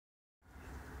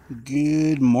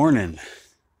Good morning.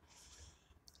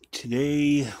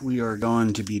 Today we are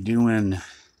going to be doing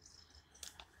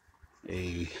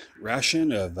a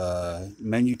ration of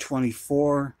Menu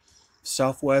 24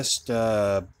 Southwest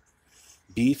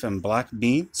beef and black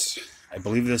beans. I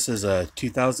believe this is a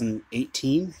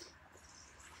 2018.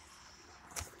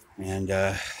 And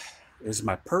there's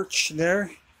my perch there.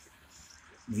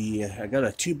 I got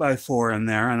a 2x4 in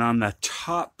there, and on the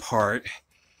top part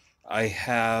I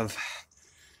have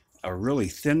a really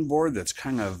thin board that's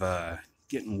kind of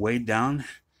getting weighed down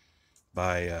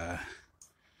by a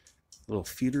little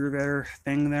feeder there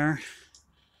thing there.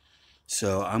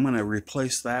 So I'm going to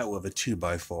replace that with a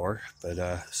 2x4.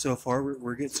 But so far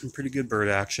we're getting some pretty good bird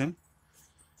action.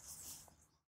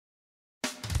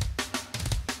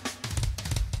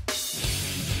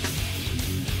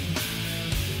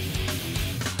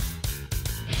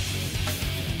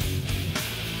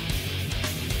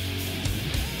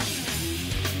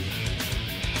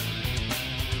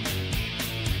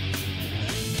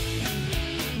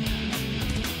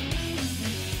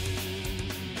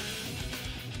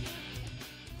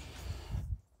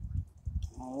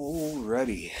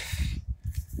 Alrighty.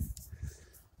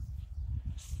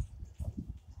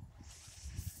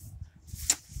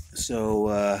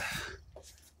 So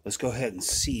let's go ahead and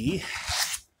see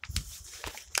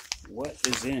what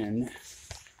is in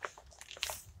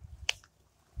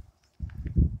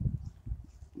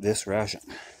this ration.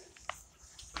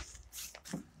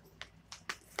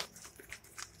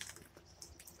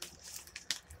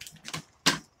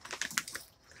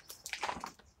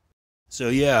 So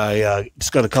yeah, I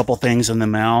just got a couple things in the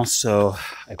mail, so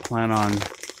I plan on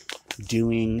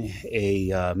doing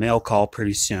a mail call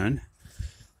pretty soon.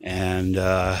 And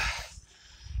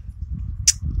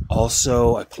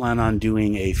also I plan on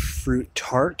doing a fruit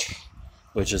tart,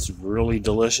 which is really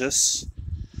delicious.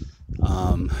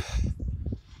 And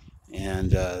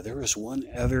there was one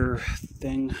other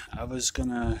thing I was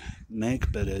gonna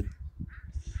make, but I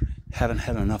haven't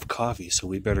had enough coffee, so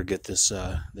we better get this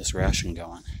ration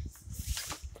going.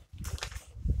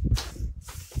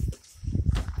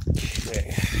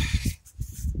 Okay.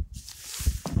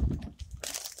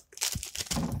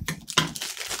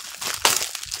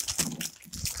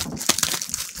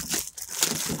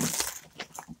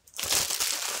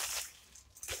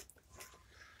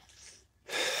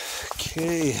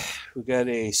 Okay, we got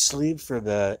a sleeve for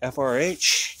the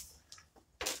FRH.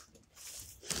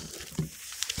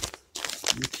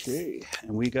 Okay,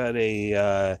 and we got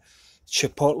a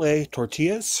Chipotle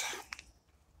tortillas.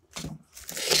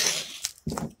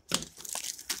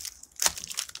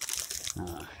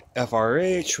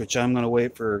 FRH, which I'm going to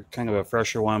wait for kind of a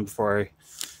fresher one before I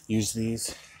use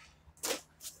these.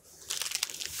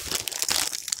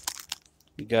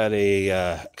 We got a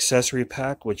accessory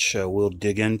pack, which we'll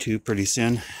dig into pretty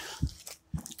soon.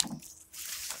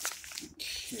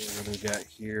 Okay, what do we got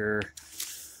here?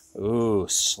 Ooh,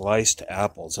 sliced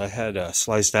apples. I had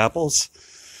sliced apples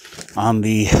on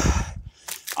the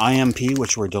IMP,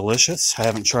 which were delicious. I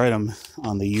haven't tried them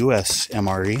on the US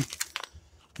MRE.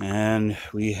 And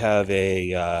we have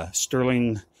a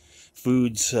Sterling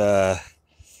Foods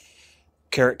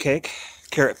carrot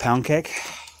pound cake.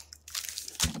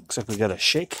 Looks like we got a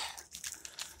shake.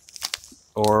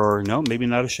 Or no, maybe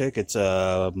not a shake. It's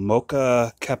a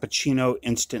mocha cappuccino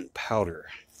instant powder.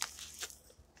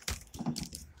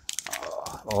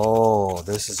 Oh,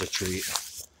 this is a treat.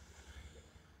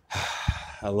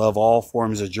 I love all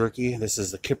forms of jerky. This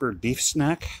is the kippered beef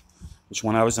snack, which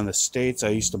when I was in the States, I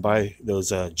used to buy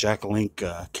those Jack Link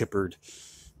kippered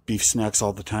beef snacks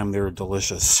all the time. They were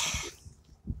delicious.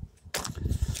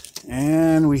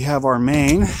 And we have our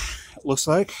main, it looks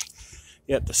like.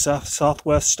 Yeah, the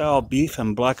Southwest style beef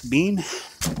and black bean.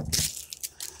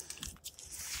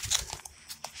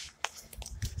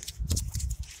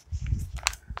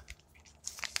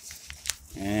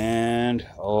 And,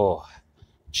 oh,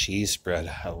 cheese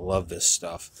spread. I love this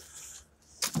stuff.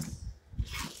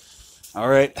 All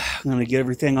right, I'm going to get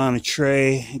everything on a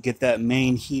tray, get that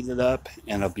main heated up,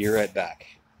 and I'll be right back.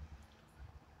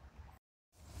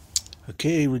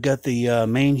 Okay, we got the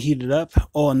main heated up.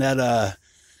 Oh, and that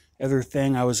other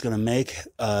thing I was going to make,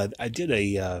 I did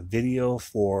a video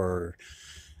for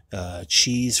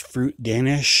cheese fruit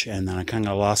Danish, and then I kind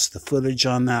of lost the footage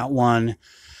on that one.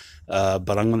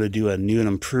 But I'm going to do a new and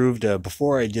improved.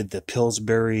 Before I did the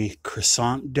Pillsbury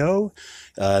croissant dough.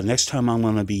 Next time I'm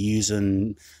going to be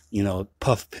using,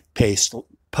 puff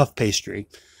pastry,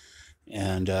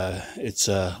 and it's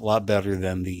a lot better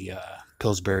than the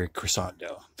Pillsbury croissant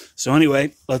dough. So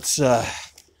anyway, let's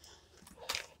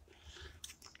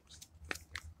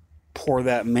pour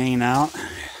that main out.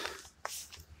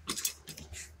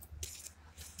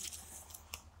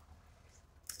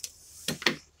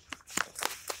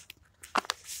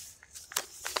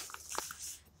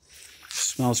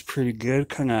 Smells pretty good.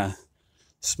 Kind of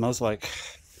smells like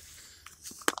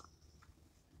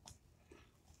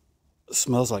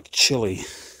chili.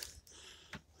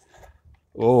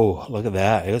 Oh, look at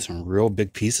that. There's some real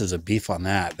big pieces of beef on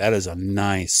that. That is a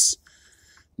nice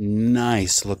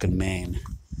looking main.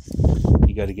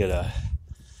 You got to get a,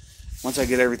 once I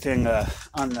get everything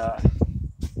on the,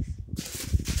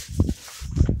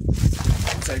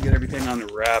 once I get everything on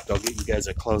the wrap, I'll get you guys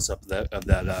a close up of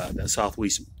that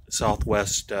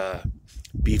Southwest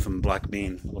beef and black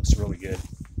bean. It looks really good.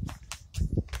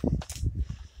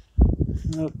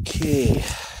 Okay.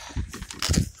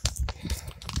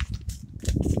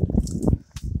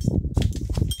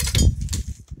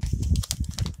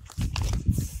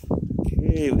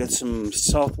 Okay, we got some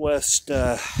Southwest,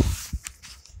 what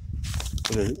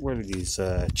are these,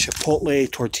 Chipotle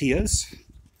tortillas.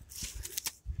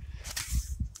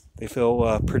 They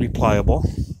feel pretty pliable,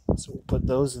 so we'll put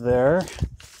those there.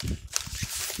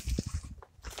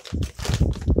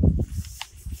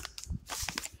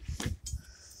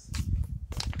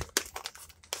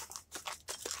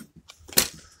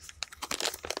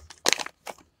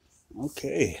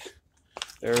 Okay,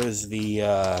 there is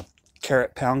the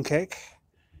carrot pound cake,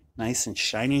 nice and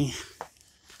shiny.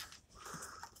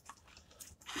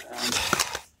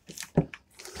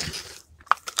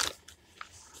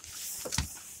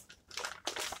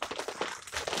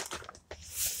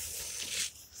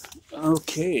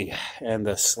 Okay, and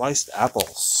the sliced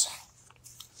apples.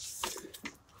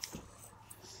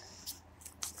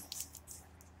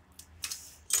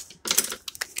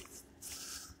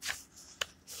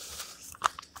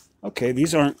 Okay,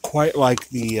 these aren't quite like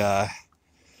the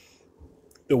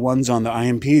ones on the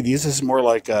IMP. These is more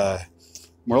like an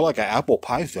apple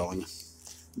pie filling.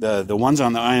 The ones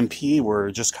on the IMP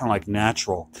were just kind of like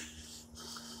natural.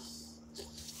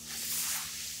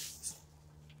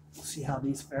 We'll see how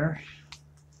these fare.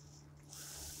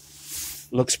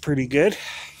 Looks pretty good.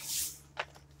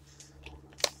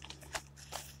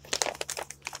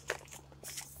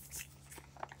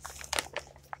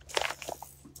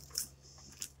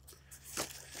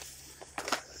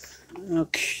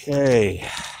 Okay,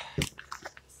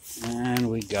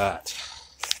 and we got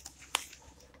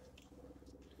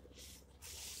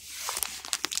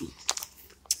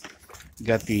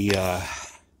the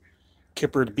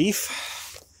kippered beef.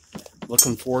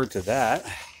 Looking forward to that.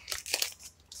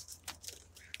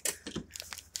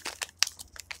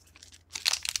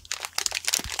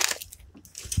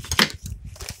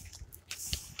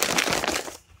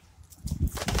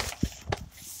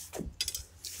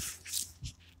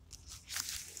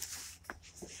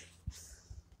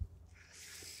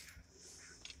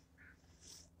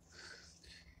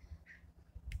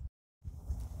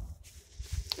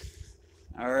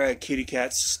 All right, kitty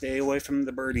cats, stay away from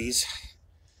the birdies.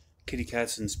 Kitty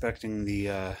cat's inspecting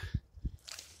the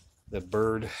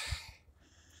bird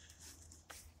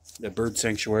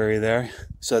sanctuary there.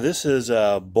 So this is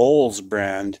a Bowles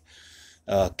brand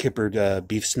kippered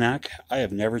beef snack. I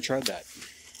have never tried that.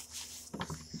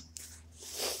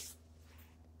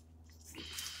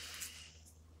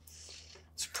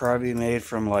 It's probably made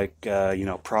from like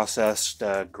processed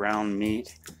ground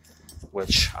meat,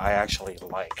 which I actually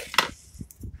like.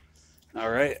 All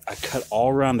right, I cut all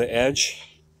around the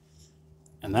edge,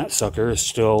 and that sucker is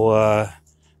still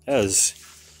is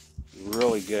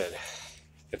really good.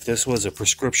 If this was a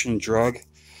prescription drug,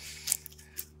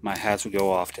 my hats would go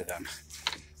off to them.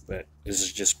 But this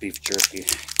is just beef jerky.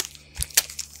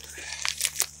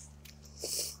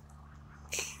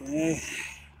 Okay,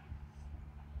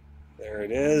 there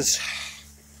it is.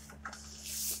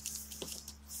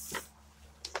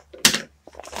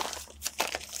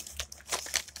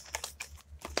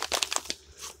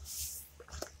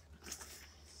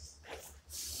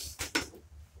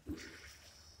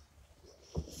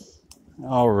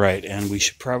 All right, and we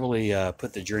should probably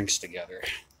put the drinks together.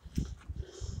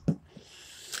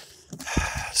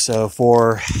 So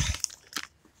for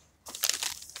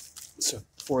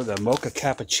the mocha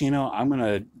cappuccino, I'm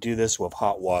gonna do this with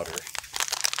hot water.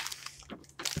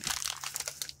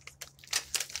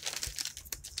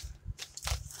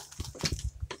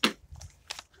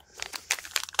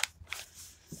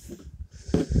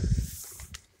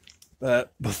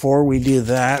 But before we do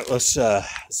that, let's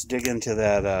dig into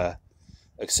that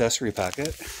accessory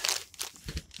packet.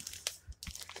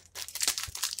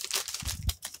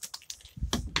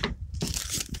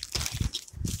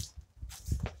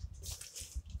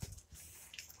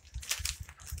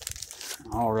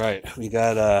 All right, we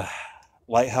got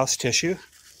Lighthouse tissue,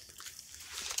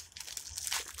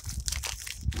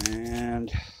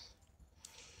 and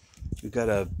we got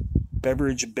a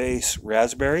beverage base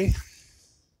raspberry,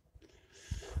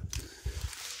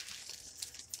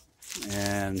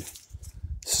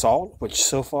 salt, which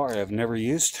so far I've never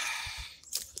used.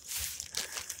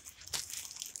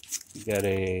 You got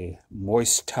a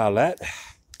moist towelette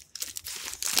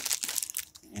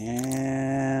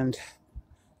and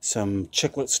some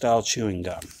chiclet style chewing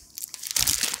gum.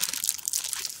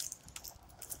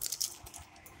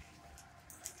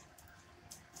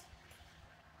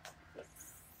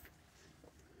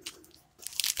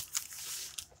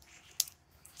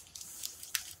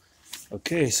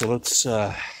 Okay, so let's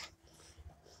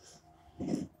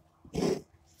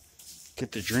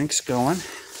get the drinks going.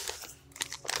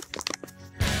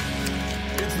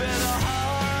 It's been a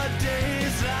hard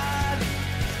day's night,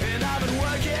 and I've been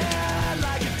working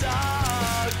like a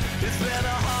dog. It's been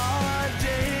a hard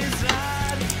day's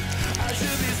night, I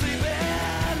should be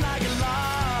sleeping like a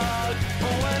log.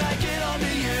 But when I get onto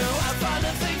you, I find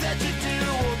the things that you do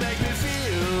will make me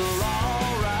feel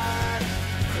alright.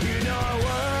 You know I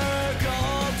work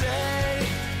all day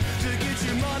to get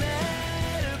you money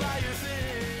to buy your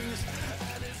things,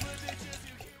 and it's legit just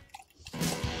you keep.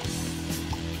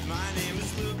 My name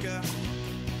is Luca.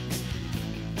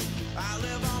 I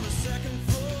live on the second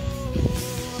floor.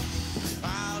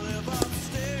 I live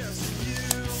upstairs from you.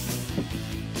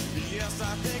 Yes,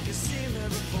 I think you've seen me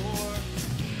before.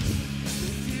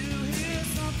 If you hear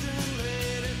something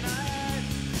late at night,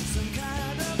 some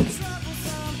kind of trouble,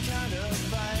 some kind of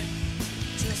fight,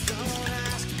 just don't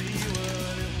ask me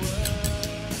what it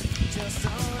was. Just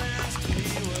don't ask me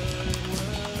what it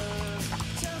was.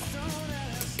 Just don't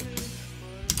ask me what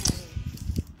it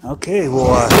was. Okay,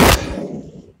 we'll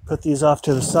put these off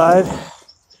to the side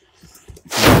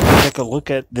and take a look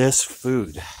at this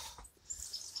food.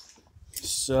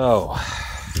 So,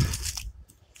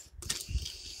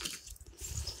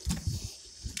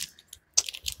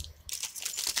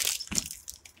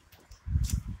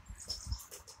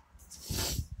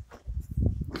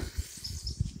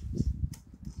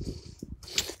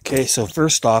 okay, so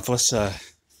first off, let's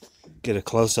get a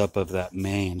close-up of that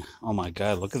main. Oh my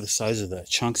God, look at the size of the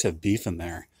chunks of beef in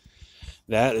there.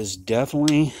 That is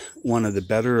definitely one of the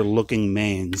better looking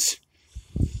mains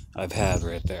I've had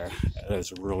right there. That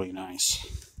is really nice.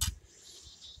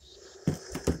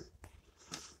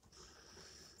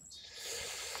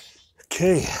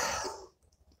 Okay,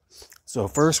 so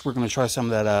first we're going to try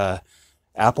some of that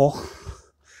apple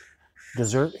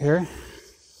dessert here.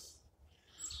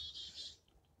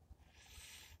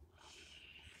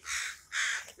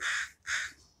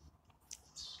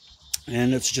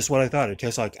 And it's just what I thought. It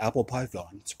tastes like apple pie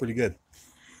filling. It's pretty good.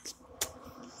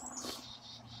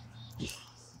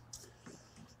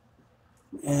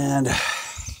 And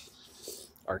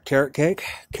our carrot cake,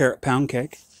 carrot pound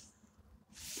cake.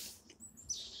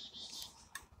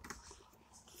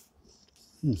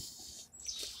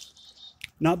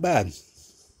 Not bad.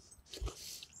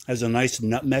 Has a nice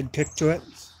nutmeg kick to it.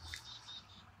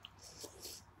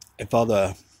 I felt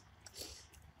the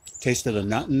taste of the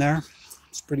nut in there.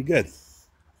 It's pretty good.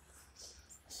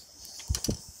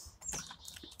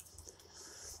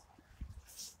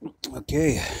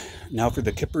 Okay, now for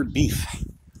the kippered beef.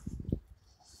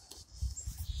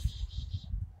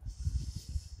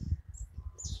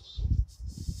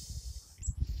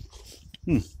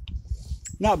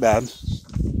 Not bad.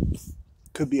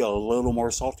 Could be a little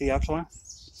more salty actually,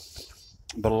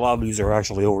 but a lot of these are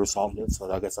actually over salted,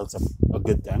 so I guess that's a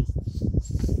good thing.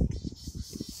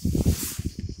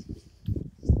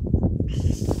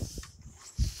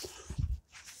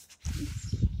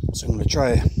 So I'm going to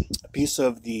try a piece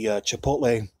of the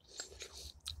chipotle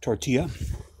tortilla.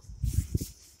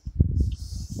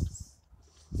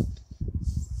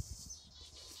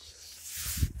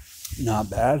 Not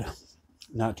bad,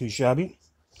 not too shabby.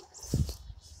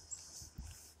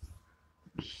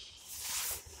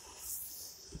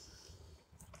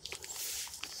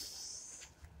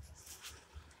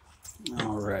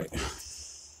 All right.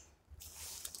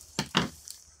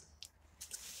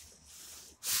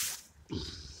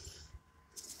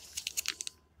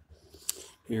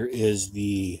 Here is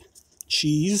the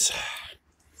cheese.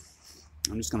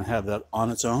 I'm just going to have that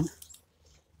on its own.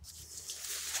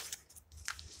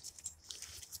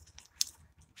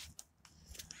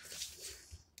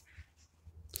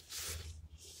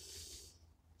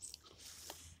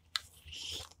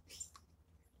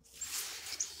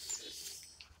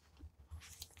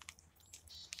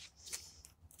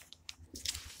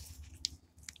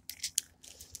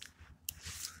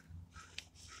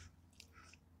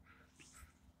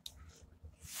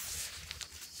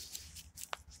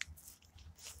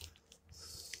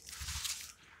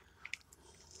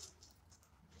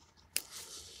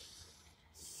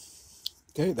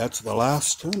 Okay, that's the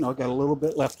last one. I've got a little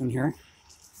bit left in here.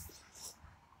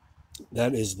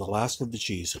 That is the last of the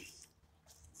cheese.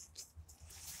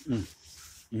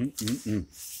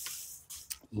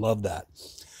 Love that.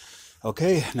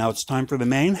 Okay, now it's time for the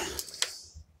main.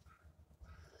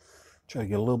 Try to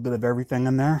get a little bit of everything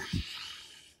in there.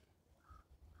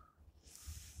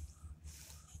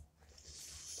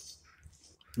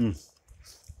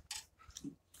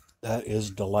 That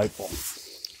is delightful.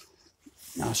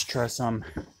 Now let's try some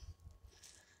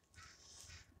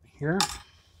here.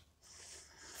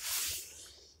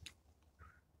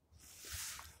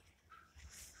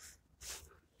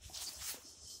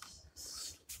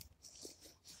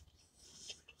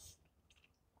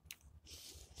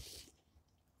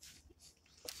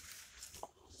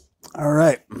 All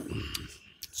right,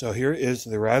 so here is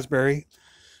the raspberry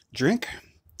drink.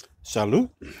 Salud.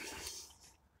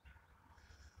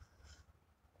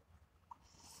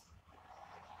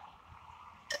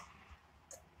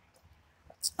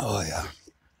 Oh yeah,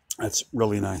 that's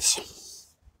really nice.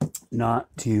 Not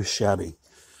too shabby.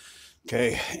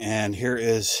 Okay, and here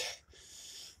is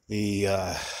the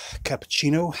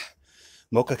cappuccino,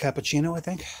 mocha cappuccino, I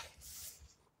think.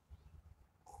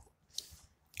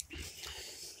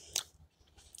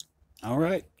 All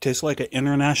right, tastes like an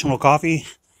international coffee,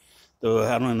 though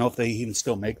I don't know if they even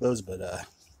still make those, but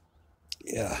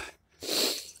yeah.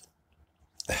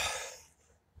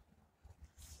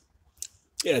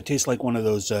 Yeah, it tastes like one of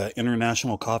those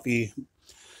international coffee.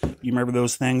 You remember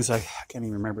those things? I can't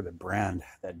even remember the brand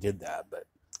that did that, but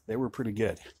they were pretty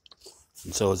good.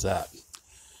 And so is that.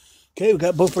 Okay, we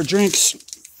got both our drinks.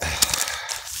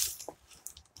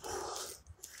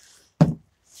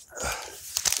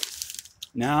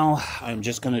 Now I'm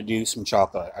just gonna do some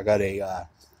chocolate. I got a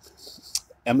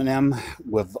M&M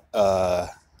with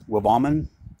almond,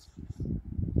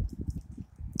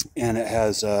 and it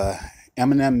has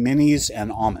M&M minis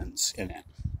and almonds in it.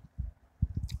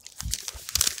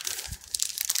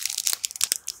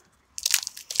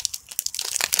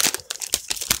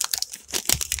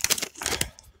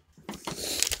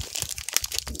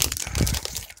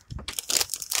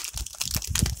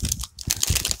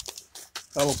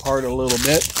 Fell apart a little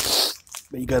bit,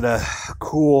 but you got a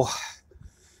cool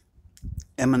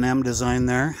M&M design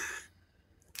there.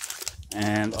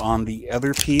 And on the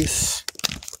other piece,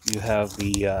 you have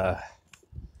the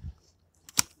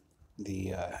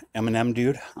M&M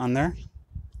dude on there.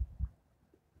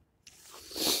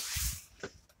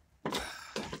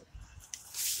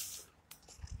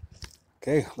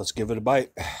 Okay, let's give it a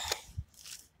bite.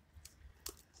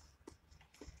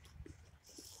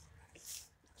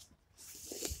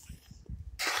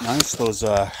 Nice, those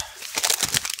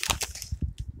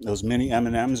mini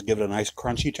M&Ms give it a nice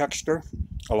crunchy texture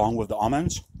along with the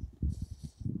almonds.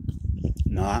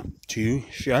 Not too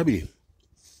shabby.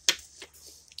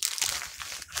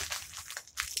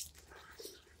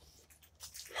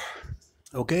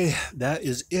 Okay, that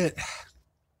is it.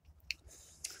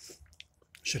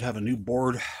 Should have a new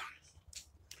board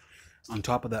on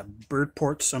top of that bird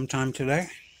porch sometime today.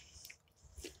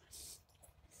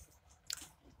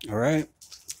 All right.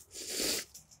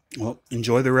 Well,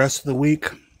 enjoy the rest of the week.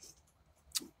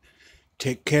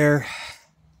 Take care.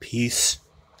 Peace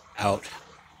out.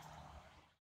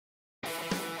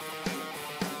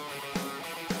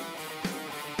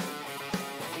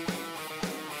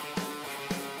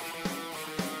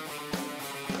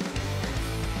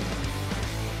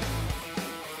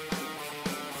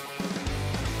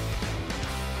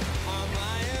 I'm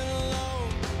lying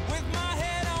alone with my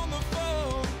head on the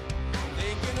phone,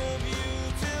 thinking of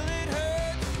you till it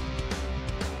hurts.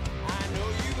 I know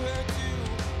you hurt too,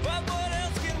 but what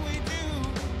else can we do?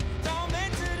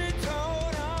 Tormented and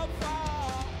torn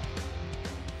apart.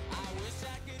 I wish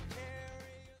I could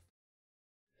carry.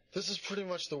 This is pretty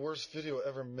much the worst video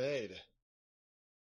ever made.